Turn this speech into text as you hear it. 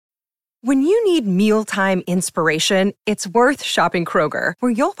When you need mealtime inspiration, it's worth shopping Kroger,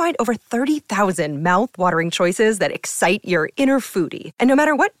 where you'll find over 30,000 mouth-watering choices that excite your inner foodie. And no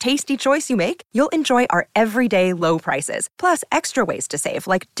matter what tasty choice you make, you'll enjoy our everyday low prices, plus extra ways to save,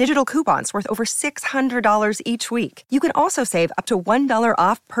 like digital coupons worth over $600 each week. You can also save up to $1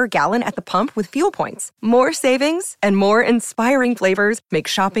 off per gallon at the pump with fuel points. More savings and more inspiring flavors make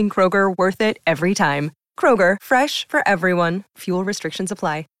shopping Kroger worth it every time. Kroger, fresh for everyone. Fuel restrictions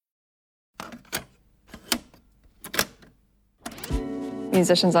apply.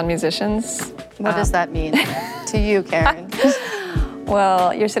 Musicians on musicians. What does that mean to you, Karen?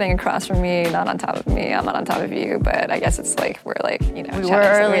 Well, you're sitting across from me, not on top of me. I'm not on top of you, but I guess it's like we're like, you know, we were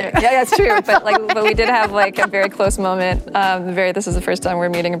earlier. Yeah, that's true. But we did have like a very close moment. This is the first time we're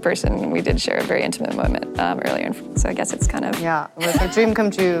meeting in person. We did share a very intimate moment earlier, so I guess it's kind of it was a dream come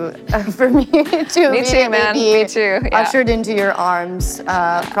true for me too. Me too, man. Me too. Yeah. Ushered into your arms,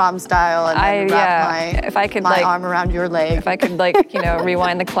 prom style, and then wrap my arm around your leg. If I could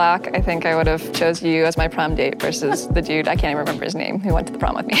rewind the clock, I think I would have chose you as my prom date versus the dude, I can't even remember his name, who went to the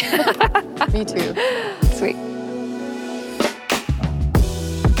prom with me. Me too. Sweet.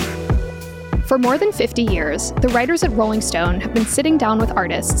 For more than 50 years, the writers at Rolling Stone have been sitting down with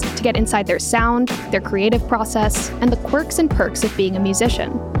artists to get inside their sound, their creative process, and the quirks and perks of being a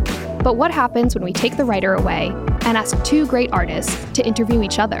musician. But what happens when we take the writer away and ask two great artists to interview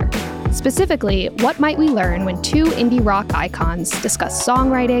each other? Specifically, what might we learn when two indie rock icons discuss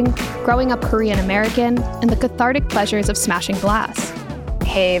songwriting, growing up Korean American, and the cathartic pleasures of smashing glass?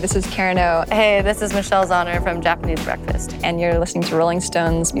 Hey, this is Karen O. Hey, this is Michelle Zauner from Japanese Breakfast. And you're listening to Rolling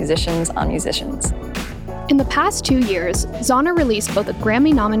Stone's Musicians on Musicians. In the past 2 years, Zauner released both a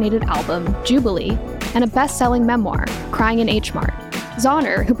Grammy-nominated album, Jubilee, and a best-selling memoir, Crying in H Mart.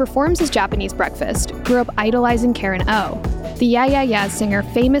 Zauner, who performs as Japanese Breakfast, grew up idolizing Karen O, the Yeah Yeah Yeahs singer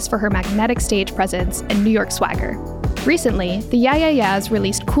famous for her magnetic stage presence and New York swagger. Recently, the Yeah Yeah Yeahs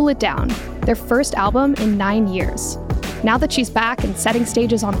released Cool It Down, their first album in 9 years. Now that she's back and setting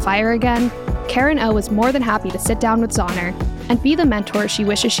stages on fire again, Karen O is more than happy to sit down with Zauner and be the mentor she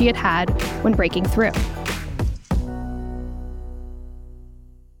wishes she had had when breaking through.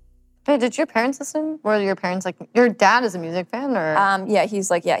 Hey, did your parents listen? Were your parents like, your dad is a music fan, or? He's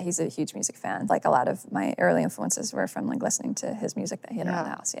a huge music fan. Like a lot of my early influences were from like listening to his music that he had around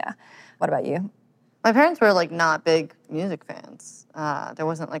the house, yeah. What about you? My parents were like not big music fans. There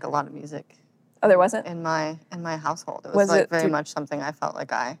wasn't like a lot of music. Oh, there wasn't? In my household. It was like very much something I felt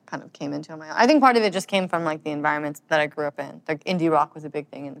like I kind of came into on my own. I think part of it just came from like the environments that I grew up in. Like indie rock was a big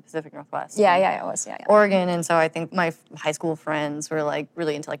thing in the Pacific Northwest. Yeah, it was, yeah. Oregon, and so I think my high school friends were like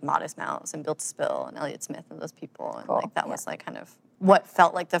really into like Modest Mouse and Built to Spill and Elliott Smith and those people. And like that was like kind of what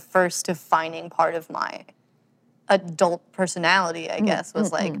felt like the first defining part of my adult personality, I guess,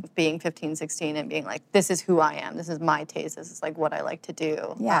 was like being 15, 16 and being like, this is who I am. This is my taste. This is like what I like to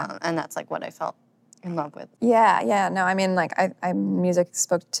do. Yeah. And that's like what I felt in love with. Yeah. No, I mean, like, I music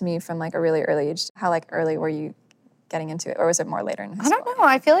spoke to me from like a really early age. How like early were you getting into it? Or was it more later in high school? I don't know.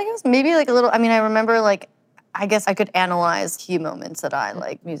 I feel like it was maybe like a little, I mean, I remember like, I guess I could analyze key moments that I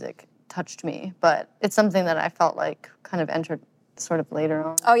like music touched me, but it's something that I felt like kind of entered sort of later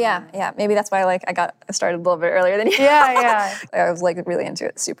on. Oh yeah. Maybe that's why like I got started a little bit earlier than you. Yeah. I was like really into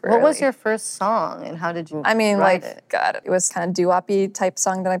it super early. What was your first song and how did you write it? God, it was kind of doo-wop-y type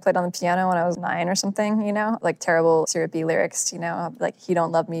song that I played on the piano when I was 9 or something, you know? Like terrible syrupy lyrics, you know? Like, he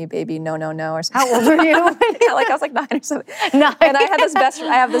don't love me, baby, no, or something. How old were you? Yeah, like I was like 9 or something. 9. And I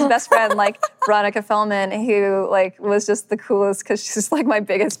have this best friend, like Veronica Fellman, who like was just the coolest because she's like my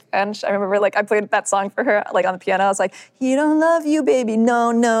biggest fan. I remember like I played that song for her like on the piano. I was like, he don't love you, baby,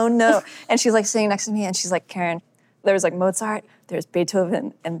 no. And she's like sitting next to me and she's like, Karen, there's like Mozart, there's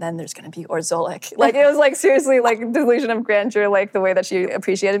Beethoven, and then there's gonna be Orzolik. Like it was like seriously like delusion of grandeur, like the way that she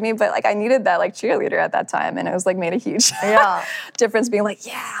appreciated me. But like I needed that like cheerleader at that time, and it was like made a huge difference being like,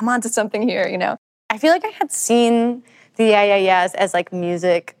 yeah, I'm onto something here, you know. I feel like I had seen the Yeah Yeah Yeahs as like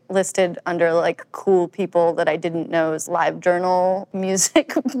music listed under like cool people that I didn't know as live journal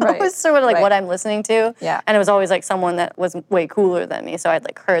music. That was sort of like what I'm listening to. Yeah. And it was always like someone that was way cooler than me. So I'd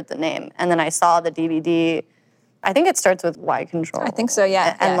like heard the name. And then I saw the DVD. I think it starts with Y Control. I think so,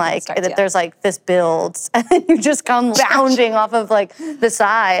 yeah. And like there's like this builds and then you just come bounding off of like the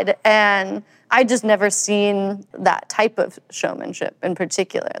side. And I just never seen that type of showmanship in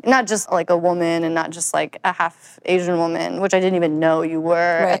particular. Not just like a woman and not just like a half Asian woman, which I didn't even know you were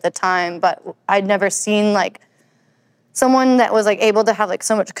at the time, but I'd never seen like someone that was like able to have like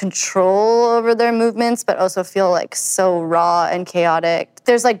so much control over their movements, but also feel like so raw and chaotic.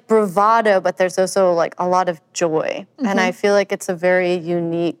 There's like bravado, but there's also like a lot of joy. And I feel like it's a very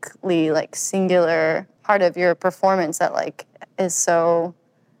uniquely like singular part of your performance that like is so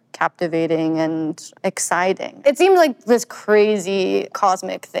captivating and exciting. It seemed like this crazy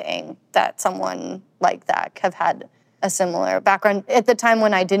cosmic thing that someone like that have had a similar background at the time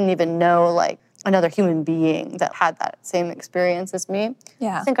when I didn't even know like another human being that had that same experience as me.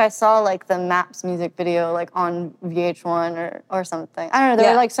 Yeah. I think I saw like the Maps music video like on VH1 or something. I don't know,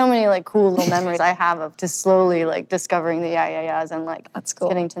 there were like so many like cool little memories I have of just slowly like discovering the Yeah Yeah Yeahs and like That's cool.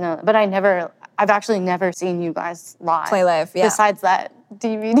 getting to know them. But I've actually never seen you guys live. Play live, yeah. Besides that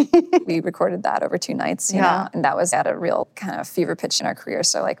DVD. We recorded that over 2 nights, you know, and that was at a real kind of fever pitch in our career.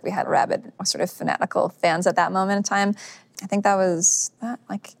 So like we had rabid, sort of fanatical fans at that moment in time. I think that was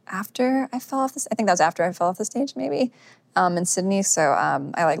like after I fell off I think that was after I fell off the stage, maybe, in Sydney. So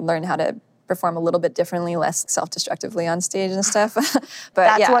I like learned how to perform a little bit differently, less self-destructively on stage and stuff.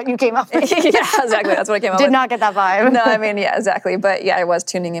 But That's what you came up with. Yeah, exactly. That's what I came up with. Did not get that vibe. No, I mean, yeah, exactly. But yeah, I was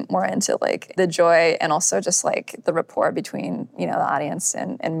tuning it more into like the joy and also just like the rapport between, you know, the audience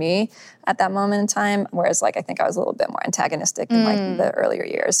and me at that moment in time. Whereas like I think I was a little bit more antagonistic in like the earlier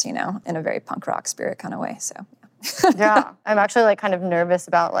years, you know, in a very punk rock spirit kind of way. So Yeah, I'm actually like kind of nervous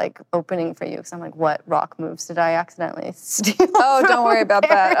about like opening for you because I'm like, what rock moves did I accidentally steal? Oh, don't worry about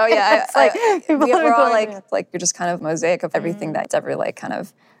that. Oh yeah, we're all going, like you're just kind of mosaic of everything that's ever like kind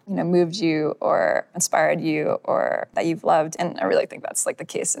of, you know, moved you or inspired you or that you've loved. And I really think that's like the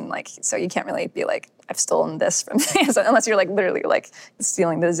case. And like, so you can't really be like, I've stolen this from unless you're like literally like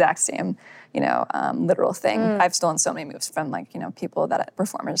stealing the exact same, you know, literal thing. I've stolen so many moves from like, you know, people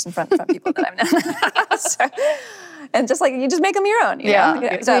performers in front people that I've known. So, and just like, you just make them your own, you know?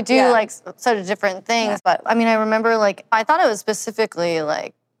 Yeah. So we do like sort of different things. But I mean, I remember like, I thought it was specifically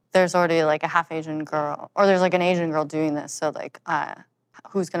like, there's already like a half Asian girl or there's like an Asian girl doing this. So like,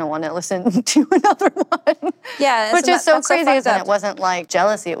 who's going to want to listen to another one? Yeah. Which is so crazy because it wasn't like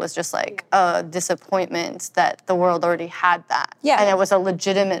jealousy. It was just like a disappointment that the world already had that. Yeah. And it was a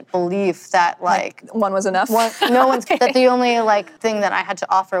legitimate belief that like one was enough. That the only like thing that I had to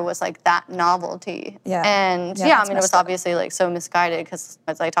offer was like that novelty. Yeah. And I mean, it was obviously like so misguided because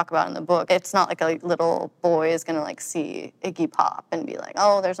as I talk about in the book, it's not like a little boy is going to like see Iggy Pop and be like,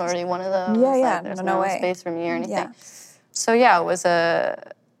 oh, there's already one of those. Yeah, like, there's no way. space for me or anything. Yeah. So yeah, it was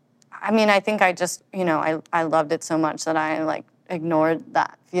I mean, I think I just, you know, I loved it so much that I like ignored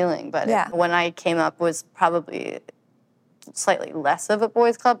that feeling. But when I came up was probably slightly less of a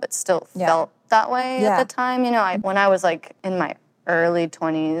boys' club, but still felt that way at the time. You know, when I was like in my early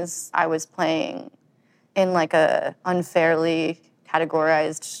 20s, I was playing in like a unfairly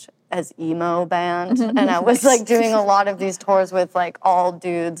categorized as emo band. And I was like doing a lot of these tours with like all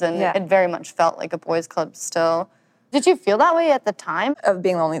dudes and it very much felt like a boys' club still. Did you feel that way at the time? Of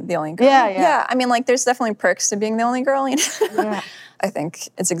being the only girl? Yeah. I mean, like, there's definitely perks to being the only girl, you know? I think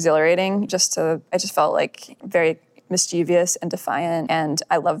it's exhilarating I just felt like very mischievous and defiant, and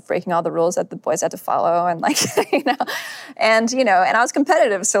I loved breaking all the rules that the boys had to follow, and like, and I was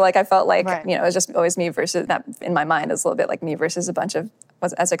competitive, so like I felt like, it was just always me versus, that in my mind is a little bit like me versus a bunch of,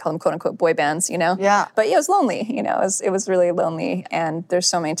 as I call them, quote unquote, boy bands, you know? Yeah. But it was lonely, it was really lonely, and there's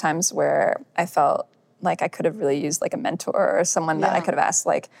so many times where I felt like I could have really used like a mentor or someone that I could have asked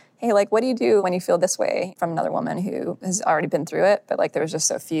like, hey, like, what do you do when you feel this way, from another woman who has already been through it? But like, there was just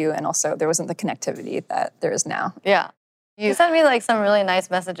so few, and also there wasn't the connectivity that there is now. Yeah. You sent me like some really nice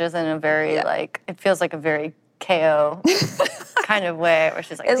messages in a very like, it feels like a very KO kind of way, where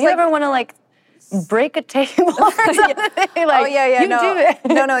she's like, do you ever want to like break a table or something? Like, oh yeah, you do it.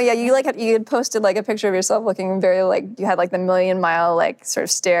 No, you had posted like a picture of yourself looking very like, you had like the million-mile like sort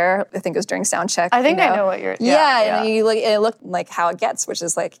of stare. I think it was during sound check. I think I know what you're. And it looked like how it gets, which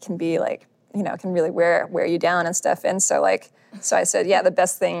is like can be like, can really wear you down and stuff. And so so I said, the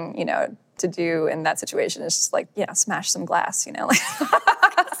best thing to do in that situation is just like smash some glass,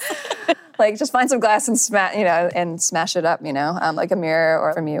 like just find some glass and smash it up, like a mirror,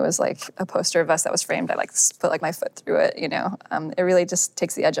 or for me it was like a poster of us that was framed. I like put like my foot through it, it really just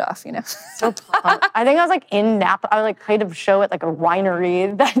takes the edge off, So fun. I think I was like in Napa. I like played a show at like a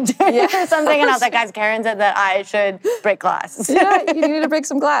winery that day or something, and I was like, guys, Karen said that I should break glass. You need to break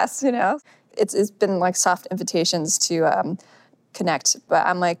some glass, It's been like soft invitations to connect, but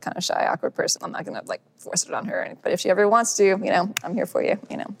I'm like kind of shy, awkward person. I'm not gonna like force it on her, but if she ever wants to, I'm here for you,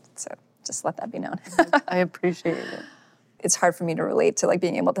 so just let that be known. I appreciate it. It's hard for me to relate to like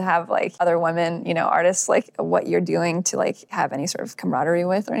being able to have like other women, artists, like what you're doing to like have any sort of camaraderie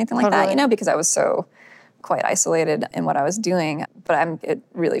with or anything like that, because I was so quite isolated in what I was doing. But it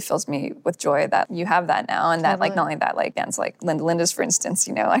really fills me with joy that you have that now, and that like not only that, like bands like Linda Linda's, for instance,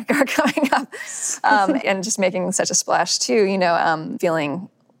 you know, like are coming up, and just making such a splash too. You know, feeling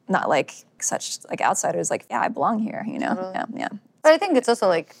not like such like outsiders. Like, yeah, I belong here. You know, yeah. But I think it's also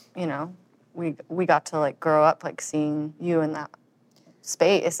like, you know, we got to like grow up like seeing you in that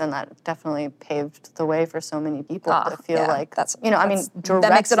space, and that definitely paved the way for so many people to feel like that's, you know, I mean, directly,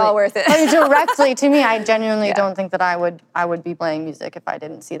 that makes it all worth it. Directly to me, I genuinely don't think that I would be playing music if I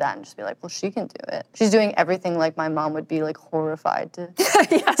didn't see that and just be like, well, she can do it. She's doing everything like my mom would be like horrified to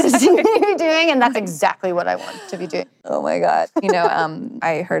see me doing, and that's exactly what I want to be doing. Oh my God. You know,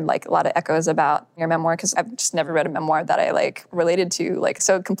 I heard like a lot of echoes about your memoir because I've just never read a memoir that I like related to like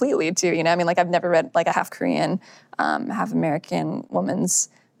so completely to, you know, I mean, like I've never read like a half Korean, half American woman's,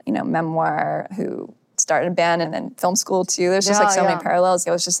 you know, memoir who started a band and then film school too. There's just like so many parallels.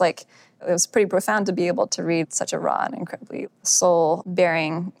 It was just like, it was pretty profound to be able to read such a raw and incredibly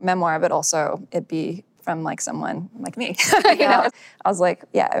soul-bearing memoir, but also it be from like someone like me. You know? I was like,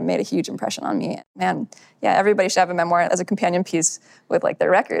 yeah, it made a huge impression on me. Man, yeah, everybody should have a memoir as a companion piece with like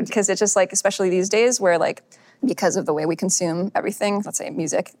their record, because it's just like, especially these days where like, because of the way we consume everything, let's say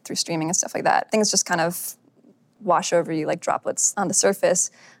music through streaming and stuff like that, things just kind of wash over you like droplets on the surface.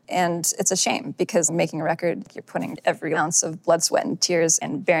 And it's a shame because making a record, you're putting every ounce of blood, sweat, and tears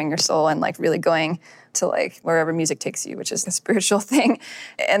and bearing your soul and like really going to like wherever music takes you, which is a spiritual thing.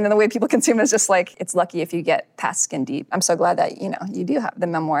 And then the way people consume it is just like, it's lucky if you get past skin deep. I'm so glad that, you know, you do have the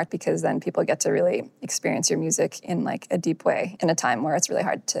memoir, because then people get to really experience your music in like a deep way in a time where it's really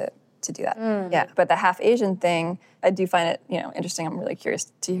hard to do that. Yeah, but the half Asian thing, I do find it, you know, interesting. I'm really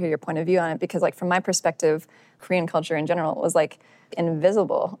curious to hear your point of view on it, because like from my perspective, Korean culture in general was like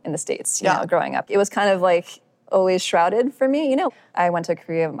invisible in the States, you know, growing up. It was kind of like always shrouded for me, you know. I went to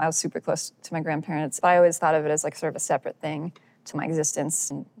Korea, I was super close to my grandparents, but I always thought of it as like sort of a separate thing to my existence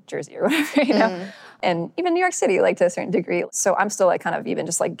in Jersey or whatever, you know, and even New York City, like to a certain degree. So I'm still like kind of even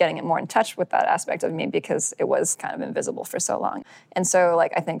just like getting it more in touch with that aspect of me, because it was kind of invisible for so long. And so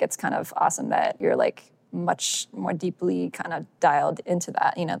like, I think it's kind of awesome that you're like much more deeply kind of dialed into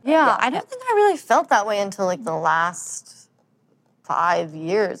that, you know. I don't think I really felt that way until like the last 5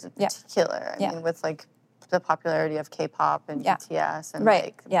 years in particular. I mean, with like the popularity of K-pop and BTS and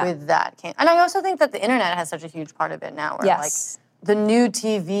like with that came. And I also think that the internet has such a huge part of it now, where like the new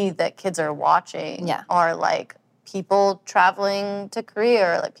TV that kids are watching are like people traveling to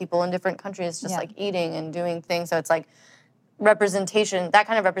Korea, or like people in different countries just like eating and doing things. So it's like representation, that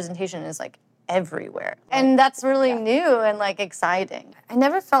kind of representation is like everywhere. And that's really new and like exciting. I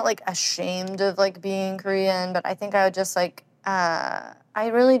never felt like ashamed of like being Korean, but I think I would just like, I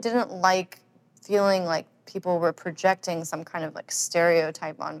really didn't like feeling like people were projecting some kind of like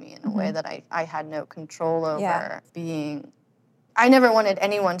stereotype on me in a way that I had no control over being. I never wanted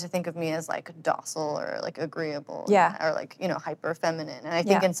anyone to think of me as like docile or like agreeable or like, you know, hyper feminine. And I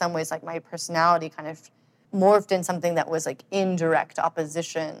think in some ways like my personality kind of morphed in something that was like indirect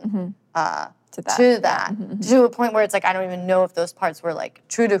opposition to that. To a point where it's like I don't even know if those parts were like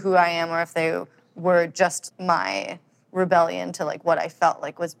true to who I am, or if they were just my rebellion to like what I felt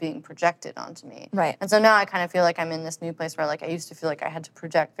like was being projected onto me. Right. And so now I kind of feel like I'm in this new place where like I used to feel like I had to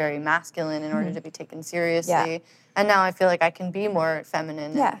project very masculine in order to be taken seriously. Yeah. And now I feel like I can be more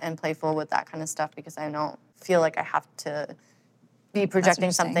feminine and playful with that kind of stuff, because I don't feel like I have to be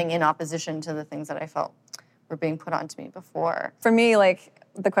projecting something in opposition to the things that I felt were being put onto me before. For me, like,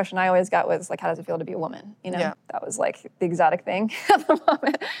 the question I always got was like, how does it feel to be a woman? You know, that was like the exotic thing at the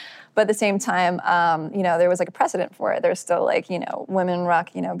moment. But at the same time, you know, there was like a precedent for it. There's still like, you know, women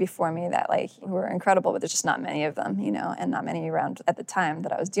rock, you know, before me that like who were incredible, but there's just not many of them, you know, and not many around at the time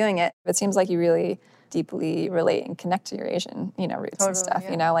that I was doing it. It seems like you really deeply relate and connect to your Asian, you know, roots and stuff,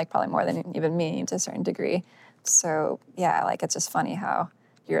 you know, like probably more than even me to a certain degree. So yeah, like it's just funny how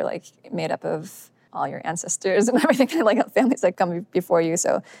you're like made up of all your ancestors and everything, like families that come before you.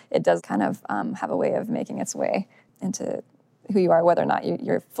 So it does kind of have a way of making its way into who you are, whether or not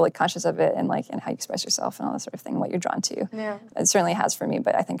you're fully conscious of it, and like and how you express yourself and all that sort of thing, what you're drawn to. Yeah, it certainly has for me.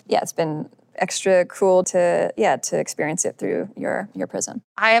 But I think it's been extra cool to experience it through your prism.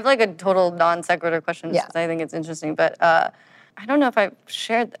 I have like a total non sequitur question because I think it's interesting, but I don't know if I've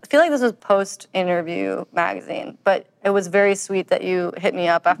shared. I feel like this was post-interview magazine, but it was very sweet that you hit me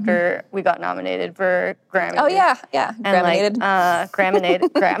up after we got nominated for Grammy. Oh yeah, Graminated. Like,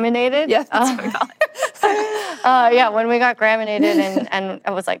 Graminated. Yeah, that's what we call it. When we got Graminated, and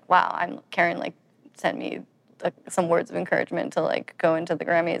I was like, wow, Karen like sent me some words of encouragement to like go into the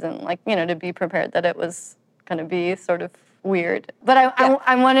Grammys and like, you know, to be prepared that it was going to be sort of weird. But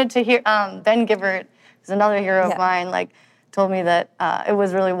I wanted to hear Ben Gibbard Because another hero of mine, like, told me that it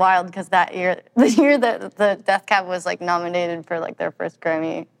was really wild because that year, the year that the Death Cab was like nominated for like their first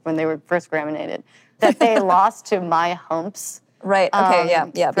Grammy, when they were first Graminated, that they lost to My Humps. Right.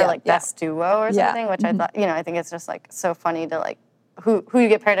 Okay. For like best duo or something, which I thought, I think it's just like so funny to like who you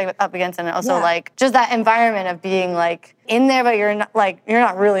get paired up against, and also like just that environment of being like in there, but you're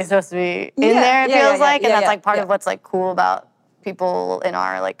not really supposed to be in there. It feels like, and that's like part of what's like cool about people in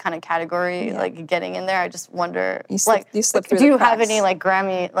our like kind of category, like getting in there. I just wonder, you slip through do you have any like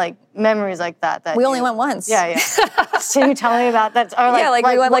Grammy like memories like that? That we only went once. Yeah. Can you tell me about that? Or like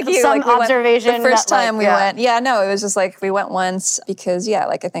we went like you. Some like we observation. Went, the first time we went. Yeah, no, it was just like we went once because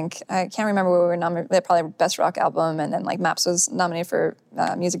I think I can't remember where we were nominated. Probably Best Rock Album, and then like Maps was nominated for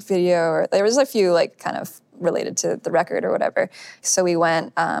music video, or there was a few like kind of related to the record or whatever. So we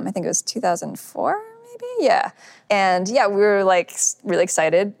went. I think it was 2004. Maybe, yeah. And we were like really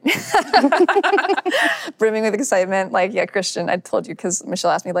excited, brimming with excitement. Like, Christian, I told you because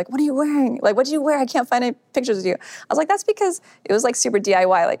Michelle asked me, like, what are you wearing? Like, what did you wear? I can't find any pictures of you. I was like, that's because it was like super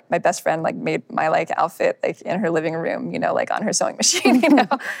DIY. Like, my best friend like made my like outfit like in her living room, like on her sewing machine.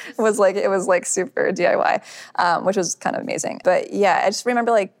 It was like super DIY, which was kind of amazing. But I just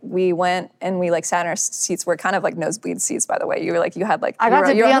remember like we went and we like sat in our seats. Were kind of like nosebleed seats, by the way. You were like you had like I got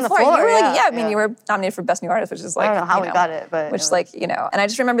to be on the floor. You were like I mean you were nominated for Best New Artist, which is like I don't know how we got it, but which like and I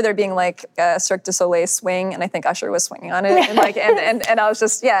just remember there being like a Cirque du Soleil swing, and I think Usher was swinging on it, and like and I was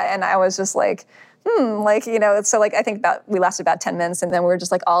just and I was just like like so like I think we lasted about 10 minutes, and then we were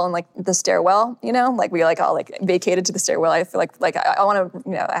just like all in like the stairwell, like we like all like vacated to the stairwell. I feel like I want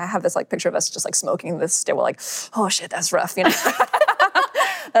to I have this like picture of us just like smoking in this stairwell, like oh shit, that's rough,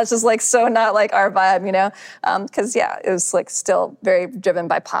 That's just like so not like our vibe, because it was like still very driven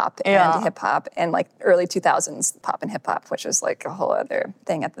by pop and hip hop and like early 2000s pop and hip hop, which was like a whole other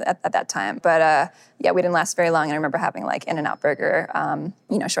thing at that time. But we didn't last very long. And I remember having like In-N-Out Burger,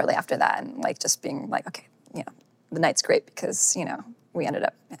 shortly after that, and like just being like, okay, the night's great because we ended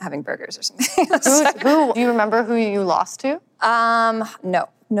up having burgers or something. Who do you remember who you lost to?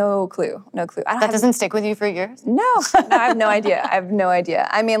 No clue. That doesn't stick with you for years? No, I have no idea.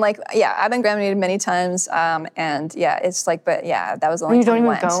 I mean, like, I've been Grammy-nominated many times, and it's like, but that was the only time I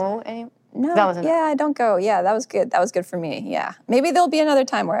went. You don't even go anymore? No, that wasn't I don't go. Yeah, that was good. That was good for me, Maybe there'll be another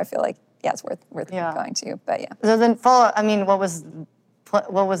time where I feel like, it's worth going to, but So then what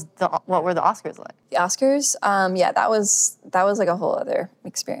were the Oscars like? The Oscars, that was like a whole other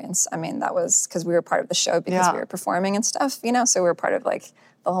experience. I mean, that was because we were part of the show because we were performing and stuff, so we were part of like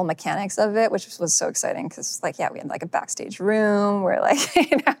the whole mechanics of it, which was so exciting because like, we had like a backstage room where like,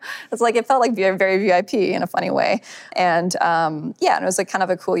 it's like, it felt like very VIP in a funny way. And and it was like kind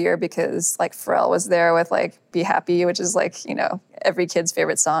of a cool year because like Pharrell was there with like Be Happy, which is like, every kid's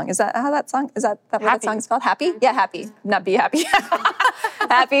favorite song. Is that how that song, is that what that song is called? Happy? Yeah, Happy, not Be Happy.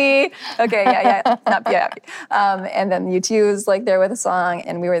 Happy. Okay, not Be Happy. And then U2 was like there with a song,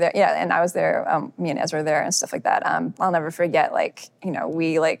 and we were there. Yeah, and I was there. Me and Ezra were there and stuff like that. I'll never forget. Like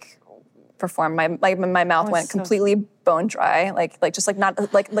we like performed. My mouth went completely bone dry. Like just like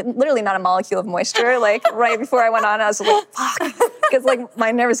not like literally not a molecule of moisture. Like right before I went on, I was like fuck, because like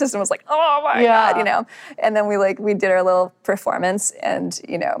my nervous system was like oh my god, And then we did our little performance, and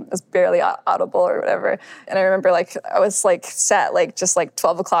it was barely audible or whatever. And I remember like I was like sat like just like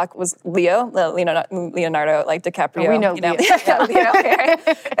 12 o'clock was Leonardo like DiCaprio. We know Leo. Leo.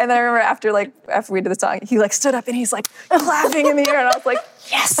 And then I remember after we did the song, he like stood up and he's like clapping in the air, and I was like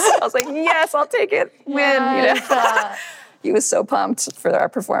yes. I was like yes, I'll take it. Win. He was so pumped for our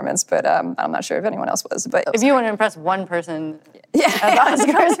performance, but I'm not sure if anyone else was. But if you want to impress one person,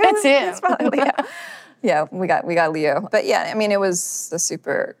 it's him. It's probably Leo. Yeah, we got Leo. But I mean, it was a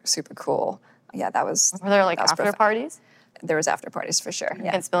super cool. Yeah, that was. Were there like after parties? There was after parties for sure. You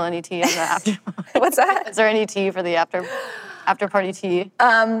can't spill any tea on the after. What's that? Is there any tea for the after party tea?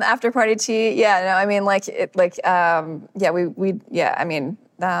 After party tea. Yeah, no, I mean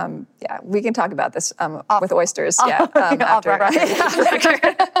we can talk about this with oysters. After.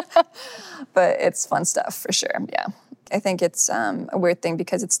 But it's fun stuff for sure. Yeah, I think it's a weird thing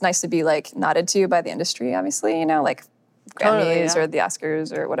because it's nice to be like nodded to by the industry, obviously. Like Grammys or the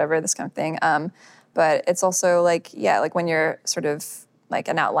Oscars or whatever, this kind of thing. But it's also like when you're sort of like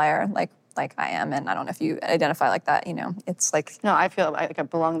an outlier, like I am, and I don't know if you identify like that. It's like no, I feel like I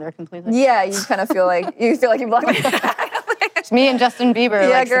belong there completely. Yeah, you kind of feel like you belong there. Me and Justin Bieber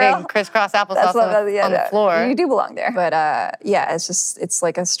sitting crisscross applesauce on the floor. You do belong there. But it's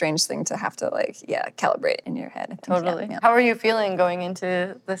like a strange thing to have to calibrate in your head. Totally. Yeah. How are you feeling going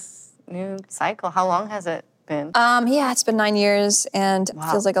into this new cycle? How long has it been? Yeah, it's been 9 years, and it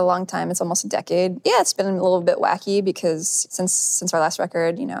feels like a long time. It's almost a decade. Yeah, it's been a little bit wacky because since our last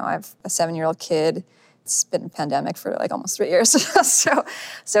record, you know, I have a 7-year-old kid. It's been a pandemic for like almost 3 years. so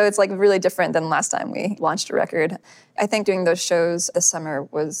it's like really different than last time we launched a record. I think doing those shows this summer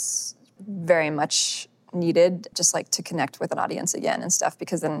was very much needed, just like to connect with an audience again and stuff,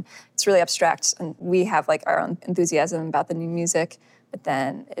 because then it's really abstract and we have like our own enthusiasm about the new music, but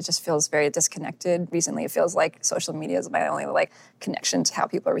then it just feels very disconnected. Recently, it feels like social media is my only like connection to how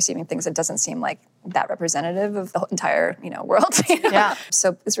people are receiving things. It doesn't seem like that representative of the entire, you know, world. You know? Yeah.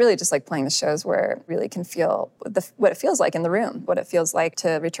 So it's really just like playing the shows where it really can feel what it feels like in the room, what it feels like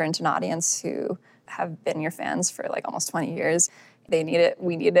to return to an audience who have been your fans for like almost 20 years. They need it,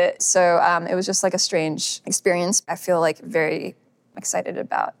 we need it. So it was just like a strange experience. I feel like very excited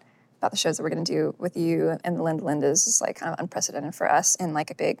about the shows that we're going to do with you and the Linda Lindas is like kind of unprecedented for us and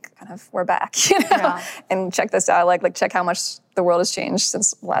like a big kind of we're back, you know. Yeah. And check this out, like check how much the world has changed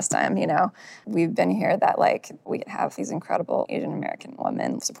since last time, you know. We've been here that like we have these incredible Asian American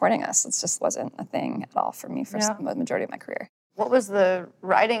women supporting us. It just wasn't a thing at all for me for the majority of my career. What was the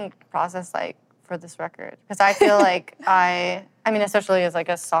writing process like for this record? Because I feel like I mean, especially as like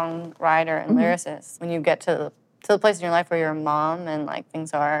a songwriter and lyricist, when you get to the place in your life where you're a mom and like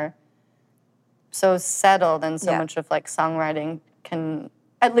things are so settled and so much of like songwriting can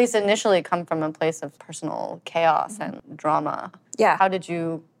at least initially come from a place of personal chaos and drama. Yeah. How did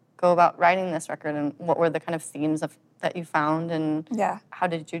you go about writing this record and what were the kind of themes that you found and how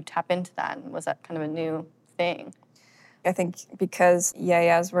did you tap into that? And was that kind of a new thing? I think because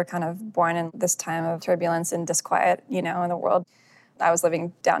Yayas were kind of born in this time of turbulence and disquiet, you know, in the world. I was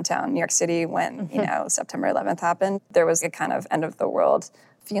living downtown New York City when, you know, September 11th happened. There was a kind of end of the world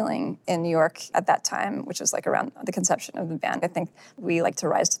feeling in New York at that time, which was like around the conception of the band. I think we like to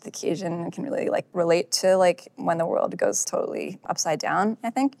rise to the occasion and can really like relate to like when the world goes totally upside down,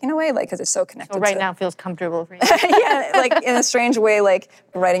 I think, in a way, like because it's so connected. So right now feels comfortable for you. Yeah, like in a strange way, like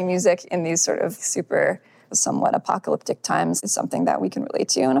writing music in these sort of super somewhat apocalyptic times is something that we can relate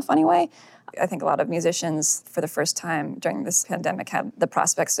to in a funny way. I think a lot of musicians for the first time during this pandemic had the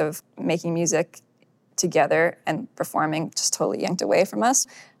prospects of making music together and performing just totally yanked away from us.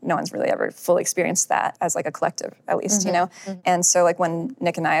 No one's really ever fully experienced that as like a collective, at least, you know? And so like when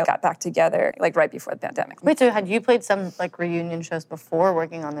Nick and I got back together, like right before the pandemic. Wait, so had you played some like reunion shows before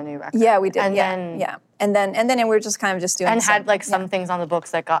working on the new record? Yeah, we did. And then we were just kind of just doing had like some things on the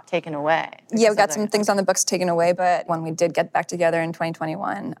books that got taken away. Yeah, we got some things on the books taken away, but when we did get back together in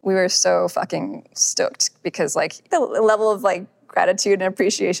 2021, we were so fucking stoked because like the level of like gratitude and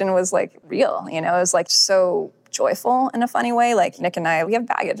appreciation was like real, you know? It was like so joyful in a funny way. Like Nick and I, we have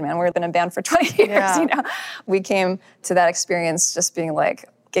baggage, man. We've been in a band for 20 years, you know? We came to that experience just being like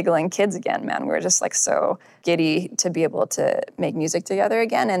giggling kids again, man. We were just like so giddy to be able to make music together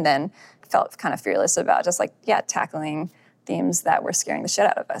again, and then felt kind of fearless about just like, tackling themes that were scaring the shit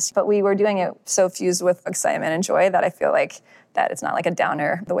out of us. But we were doing it so fused with excitement and joy that I feel like that it's not like a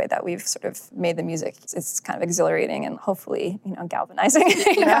downer the way that we've sort of made the music. It's kind of exhilarating and hopefully, you know, galvanizing,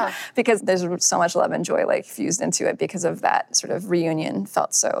 you know, because there's so much love and joy like fused into it because of that sort of reunion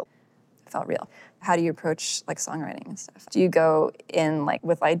felt real. How do you approach like songwriting and stuff? Do you go in like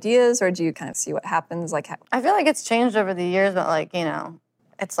with ideas or do you kind of see what happens? Like, I feel like it's changed over the years, but like, you know,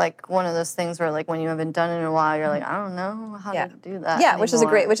 it's like one of those things where like when you haven't done it in a while, you're like, I don't know how to do that. Yeah, anymore.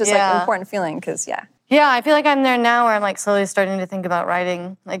 which is like an important feeling because Yeah, I feel like I'm there now where I'm like slowly starting to think about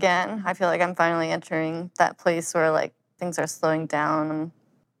writing again. I feel like I'm finally entering that place where like things are slowing down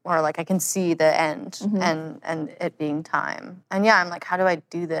or like I can see the end and it being time. And yeah, I'm like, how do I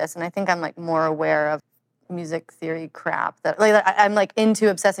do this? And I think I'm like more aware of music theory crap that like I'm like into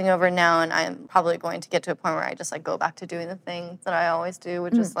obsessing over now, and I'm probably going to get to a point where I just like go back to doing the thing that I always do,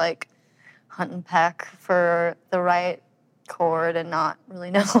 which is like hunt and peck for the right chord and not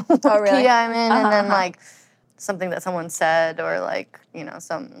really know what key I'm in, and then like something that someone said or like, you know,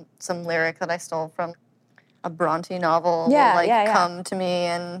 some lyric that I stole from a Bronte novel will come to me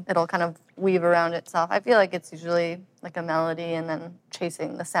and it'll kind of weave around itself. I feel like it's usually like a melody and then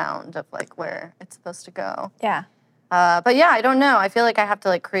chasing the sound of like where it's supposed to go. Yeah. But yeah, I don't know. I feel like I have to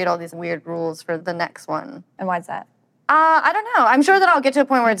like create all these weird rules for the next one. And why's that? I don't know. I'm sure that I'll get to a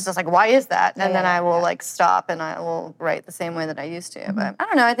point where it's just like, why is that? And then I will like stop and I will write the same way that I used to. But I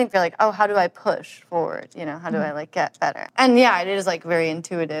don't know. I think they're like, oh, how do I push forward? You know, how do I like get better? And yeah, it is like very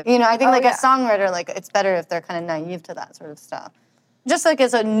intuitive. You know, I think a songwriter, like it's better if they're kind of naive to that sort of stuff. Just like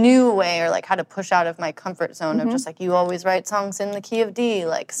as a new way or like how to push out of my comfort zone of just like, you always write songs in the key of D,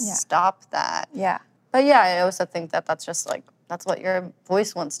 like stop that. Yeah. But yeah, I also think that that's just like, that's what your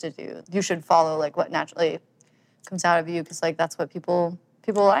voice wants to do. You should follow like what naturally comes out of you because like that's what people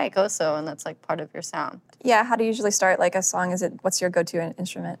like also, and that's like part of your sound. Yeah, how do you usually start like a song? What's your go-to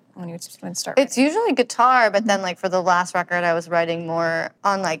instrument when you start writing? It's usually guitar, but then like for the last record I was writing more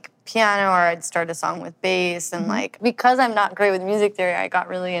on like piano, or I'd start a song with bass, and like because I'm not great with music theory, I got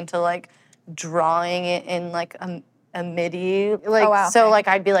really into like drawing it in like a MIDI. Like so like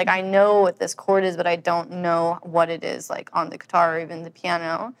I'd be like, I know what this chord is, but I don't know what it is like on the guitar or even the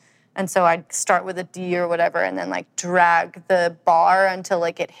piano. And so I'd start with a D or whatever, and then like drag the bar until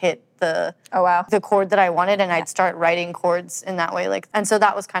like it hit the chord that I wanted, and I'd start writing chords in that way. Like, and so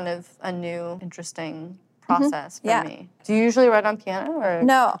that was kind of a new, interesting process for me. Do you usually write on piano or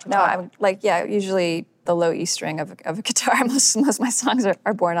No. I'm like usually the low E string of a guitar. Most of my songs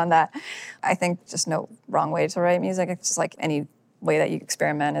are born on that. I think just no wrong way to write music. It's just like any way that you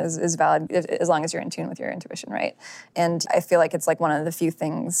experiment is valid as long as you're in tune with your intuition, right? And I feel like it's like one of the few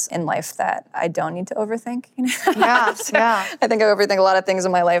things in life that I don't need to overthink, you know? Yeah, I think I overthink a lot of things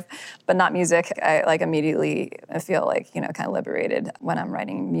in my life, but not music. I like immediately feel like, you know, kind of liberated when I'm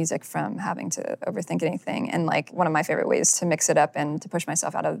writing music from having to overthink anything. And like one of my favorite ways to mix it up and to push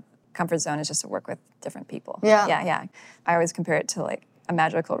myself out of comfort zone is just to work with different people. Yeah. I always compare it to like a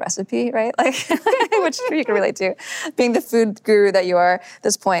magical recipe, right? Like, which you can relate to, being the food guru that you are at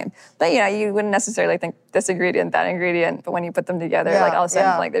this point. But, you know, you wouldn't necessarily think this ingredient, that ingredient, but when you put them together, like all of a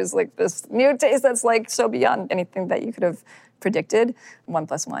sudden, like there's like this new taste that's like so beyond anything that you could have predicted. 1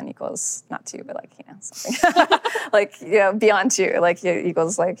 + 1 equals not 2, but like, you know, something like, you know, beyond 2, like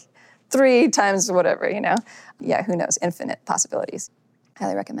equals like 3 times whatever, you know? Yeah, who knows? Infinite possibilities.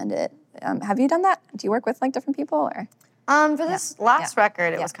 Highly recommend it. Have you done that? Do you work with like different people or? For this last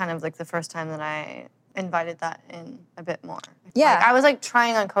record, it was kind of like the first time that I invited that in a bit more. Yeah. Like, I was like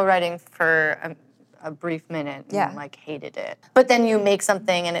trying on co-writing for a brief minute and like hated it. But then you make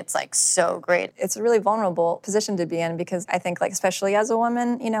something and it's like so great. It's a really vulnerable position to be in because I think like especially as a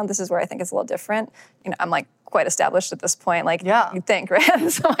woman, you know, this is where I think it's a little different. You know, I'm like quite established at this point, like you'd think, right?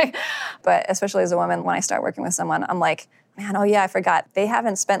 So like, but especially as a woman, when I start working with someone, I'm like, man, oh yeah, I forgot. They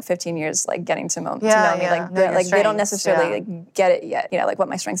haven't spent 15 years like getting to know me. Like they don't necessarily like, get it yet. You know, like what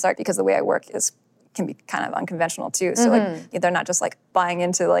my strengths are because the way I work can be kind of unconventional too. So like they're not just like buying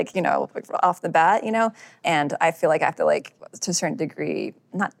into like, you know, like, off the bat, you know? And I feel like I have to like to a certain degree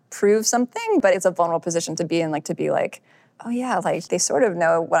not prove something, but it's a vulnerable position to be in, like to be like, oh yeah, like they sort of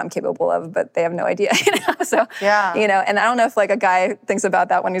know what I'm capable of, but they have no idea, you know? So, you know, and I don't know if like a guy thinks about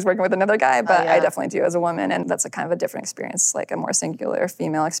that when he's working with another guy, but I definitely do as a woman, and that's a kind of a different experience, like a more singular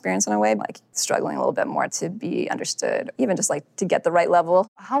female experience in a way, like struggling a little bit more to be understood, even just like to get the right level.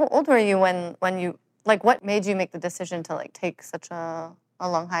 How old were you when you, like what made you make the decision to like take such a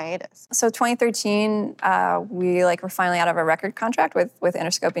long hiatus? So 2013, we like were finally out of a record contract with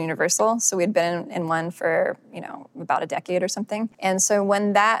Interscope and Universal. So we had been in one for, you know, about a decade or something. And so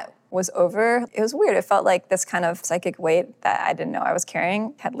when that was over, it was weird. It felt like this kind of psychic weight that I didn't know I was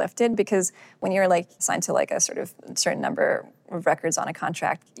carrying had lifted, because when you're like signed to like a sort of certain number of records on a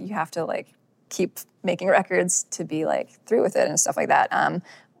contract, you have to like keep making records to be like through with it and stuff like that,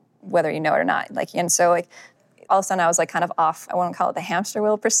 whether you know it or not. Like, and so like, all of a sudden I was like kind of off, I wouldn't call it the hamster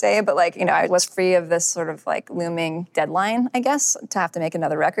wheel per se, but like, you know, I was free of this sort of like looming deadline, I guess, to have to make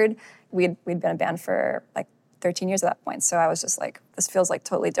another record. We'd been a band for like 13 years at that point. So I was just like, this feels like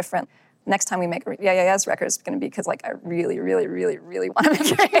totally different. Next time we make Yes record is going to be because like I really, really, really, really want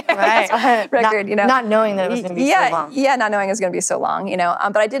to make a record, you know. Not knowing that it was going to be so long. Yeah, not knowing it was going to be so long, you know.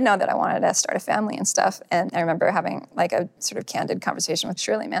 But I did know that I wanted to start a family and stuff. And I remember having like a sort of candid conversation with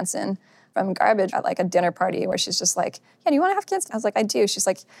Shirley Manson from Garbage at like a dinner party where she's just like, yeah, do you want to have kids? I was like, I do. She's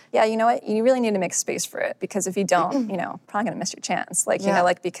like, yeah, you know what? You really need to make space for it, because if you don't, you know, probably going to miss your chance. Like, you know,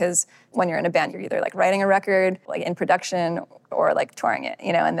 like, because when you're in a band, you're either like writing a record, like in production, or like touring it,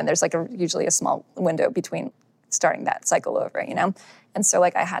 you know, and then there's like usually a small window between starting that cycle over, you know? And so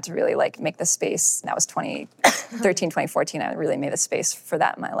like I had to really like make the space. That was 2013, 2014. I really made the space for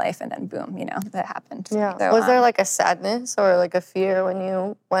that in my life, and then boom, you know, that happened. Yeah. So, was there like a sadness or like a fear when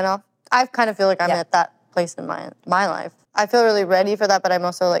you went off? I kind of feel like I'm at that place in my life. I feel really ready for that, but I'm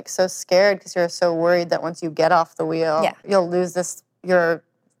also like so scared because you're so worried that once you get off the wheel, you'll lose your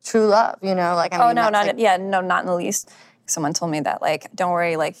true love, you know? Like, I mean, not in the least. someone told me that, like, don't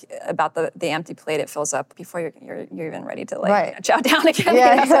worry, like, about the empty plate. It fills up before you're even ready to, like, chow down again.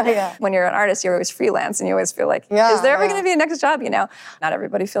 Yeah. When you're an artist, you're always freelance, and you always feel like, is there ever going to be a next job? Not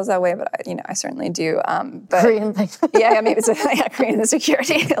everybody feels that way, but I certainly do. But Korean thing. maybe it's Korean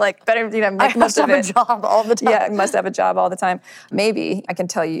insecurity. Like, better, make most of it. I must have a job all the time. Yeah, must have a job all the time. Maybe I can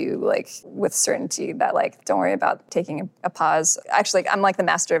tell you, like, with certainty that, like, don't worry about taking a pause. Actually, I'm like the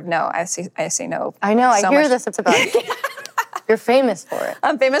master of no. I say no. I know. I hear this. It's about. You're famous for it.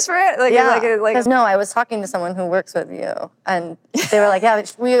 I'm famous for it? Because no, I was talking to someone who works with you, and they were like, yeah,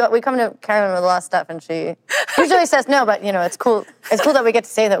 we come to Karen with a lot of stuff, and she usually says no, but, it's cool. It's cool that we get to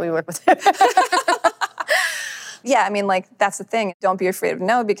say that we work with you. Yeah, I mean, like, that's the thing. Don't be afraid of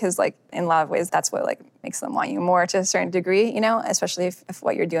no, because, like, in a lot of ways, that's what, like, makes them want you more to a certain degree, especially if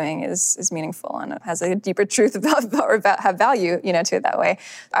what you're doing is meaningful and it has a deeper truth about have value, to it that way.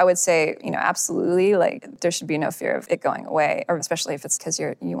 I would say, absolutely, like, there should be no fear of it going away, or especially if it's because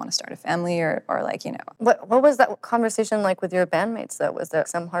you want to start a family or like, What was that conversation like with your bandmates, though? Was there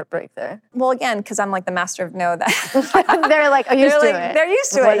some heartbreak there? Well, again, because I'm like the master of no, that they're like, used to it. They're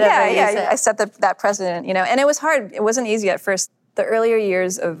used to it, yeah. I set that precedent, and it was hard. It wasn't easy at first. The earlier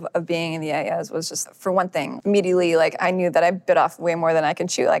years of being in the AES was just, for one thing, immediately, like, I knew that I bit off way more than I can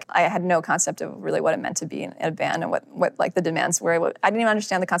chew. Like, I had no concept of really what it meant to be in a band and what like, the demands were. I didn't even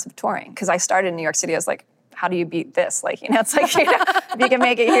understand the concept of touring, because I started in New York City. I was like, how do you beat this? Like, it's like, if you can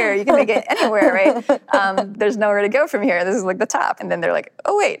make it here, you can make it anywhere, right? There's nowhere to go from here. This is like the top. And then they're like,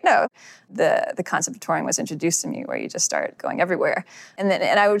 oh, wait, no. The concept of touring was introduced to me, where you just start going everywhere. And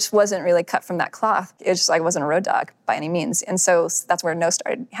I just wasn't really cut from that cloth. It was just, I wasn't a road dog by any means. And so that's where no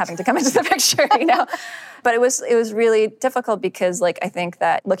started having to come into the picture, But it was really difficult because, like, I think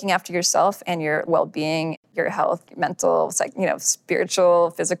that looking after yourself and your well-being, your health, mental,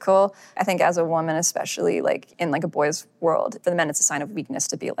 spiritual, physical, I think as a woman, especially, like, in, like, a boy's world, for the men, it's a sign of weakness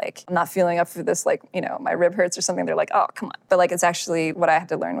to be like, I'm not feeling up for this, like, my rib hurts or something. They're like, oh, come on. But, like, it's actually, what I had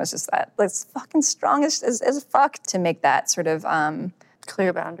to learn was just that, like, it's fucking strong as fuck to make that sort of,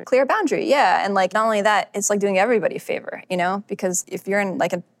 Clear boundary. Clear boundary, yeah. And, like, not only that, it's like doing everybody a favor, because if you're in,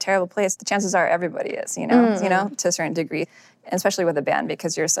 like, a terrible place, the chances are everybody is, to a certain degree. And especially with a band,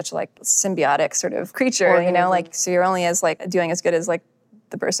 because you're such a, like, symbiotic sort of creature, like, so you're only as, like, doing as good as, like,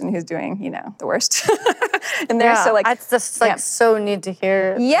 the person who's doing, the worst. And there's so, like, it's just, like, so neat to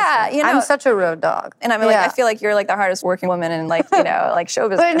hear. Yeah, I'm such a road dog. And I mean, like, I feel like you're, like, the hardest working woman in, like, like, show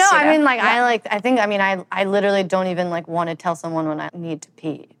business. But no, I mean, like, I literally don't even, like, want to tell someone when I need to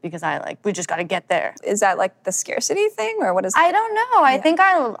pee, because we just got to get there. Is that, like, the scarcity thing, or what is? I don't know. I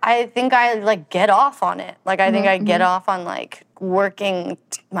think I like get off on it. Like, I think I get off on, like, working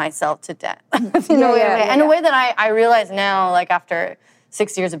myself to death. In a way that I realize now, like, after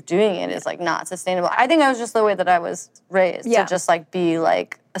 6 years of doing it, is, like, not sustainable. I think I was just the way that I was raised, to just, like, be,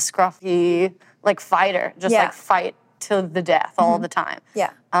 like, a scruffy, like, fighter, just like fight to the death all the time.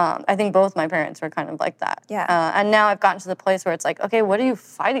 Yeah. I think both my parents were kind of like that. Yeah. And now I've gotten to the place where it's like, okay, what are you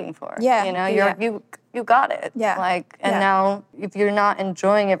fighting for? Yeah. You got it. Yeah. Like, and now if you're not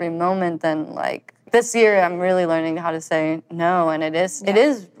enjoying every moment, then, like, this year I'm really learning how to say no, and it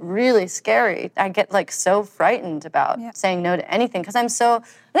is really scary. I get, like, so frightened about saying no to anything, because I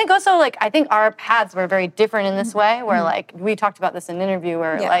think our paths were very different in this way, where, like, we talked about this in an interview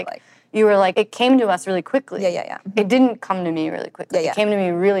where, you were like, it came to us really quickly. Yeah. It didn't come to me really quickly. It came to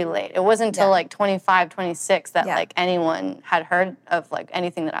me really late. It wasn't until, like, 25, 26 that, like, anyone had heard of, like,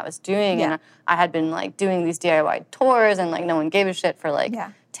 anything that I was doing. And I had been, like, doing these DIY tours, and, like, no one gave a shit for, like,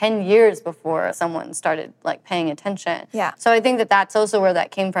 10 years before someone started, like, paying attention. Yeah. So I think that that's also where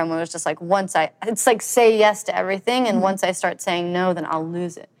that came from. It was just, like, it's like, say yes to everything, and once I start saying no, then I'll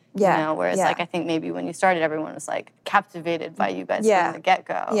lose it. Yeah. Whereas, like, I think maybe when you started, everyone was, like, captivated by you guys from the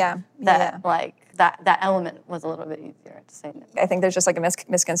get-go. Yeah. Like, that element was a little bit easier to say no. I think there's just, like, a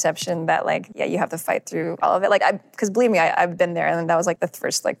misconception that, like, you have to fight through all of it. Like, because believe me, I've been there, and that was, like, the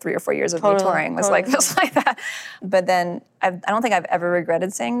first, like, 3 or 4 years of me touring was like that. But then I don't think I've ever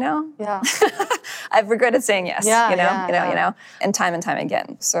regretted saying no. Yeah. I've regretted saying yes. And time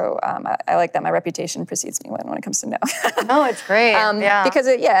again. So I like that my reputation precedes me when it comes to no. No, it's great. Because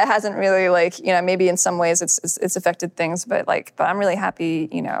it hasn't really, like, maybe in some ways it's affected things, but I'm really happy,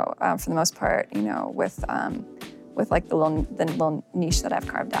 for the most part, with like the little niche that I've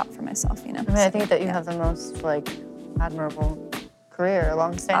carved out for myself, I mean, I think that you have the most, like, admirable career,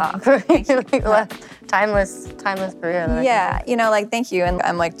 long-standing career, timeless career. Yeah, like thank you, and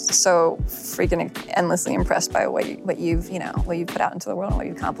I'm like so freaking endlessly impressed by what you've put out into the world and what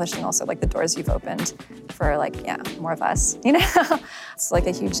you've accomplished, and also like the doors you've opened for more of us. It's like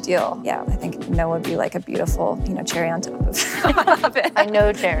a huge deal. Yeah, I think No would be like a beautiful cherry on top of it. I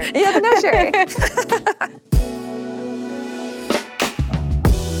know cherry. Yeah, the No cherry.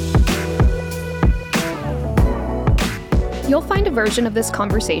 You'll find a version of this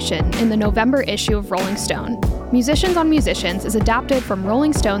conversation in the November issue of Rolling Stone. Musicians on Musicians is adapted from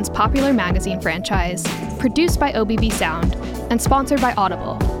Rolling Stone's popular magazine franchise, produced by OBB Sound, and sponsored by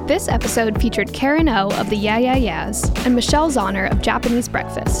Audible. This episode featured Karen O of the Yeah Yeah Yeahs and Michelle Zauner of Japanese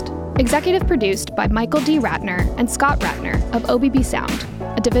Breakfast. Executive produced by Michael D. Ratner and Scott Ratner of OBB Sound,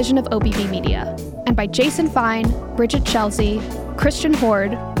 a division of OBB Media, and by Jason Fine, Bridget Chelsea, Christian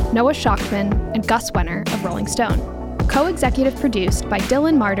Horde, Noah Schachtman, and Gus Wenner of Rolling Stone. Co-executive produced by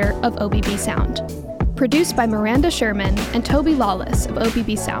Dylan Martyr of OBB Sound. Produced by Miranda Sherman and Toby Lawless of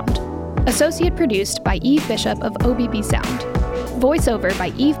OBB Sound. Associate produced by Eve Bishop of OBB Sound. Voiceover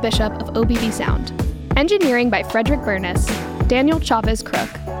by Eve Bishop of OBB Sound. Engineering by Frederick Burness, Daniel Chavez Crook,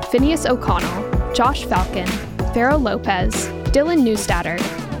 Phineas O'Connell, Josh Falcon, Vero Lopez, Dylan Newstatter,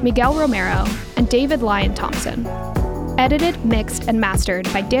 Miguel Romero, and David Lyon Thompson. Edited, mixed, and mastered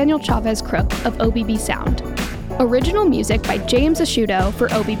by Daniel Chavez Crook of OBB Sound. Original music by James Asciuto for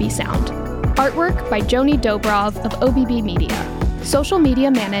OBB Sound. Artwork by Joni Dobrov of OBB Media. Social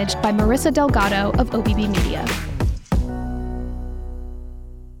media managed by Marissa Delgado of OBB Media.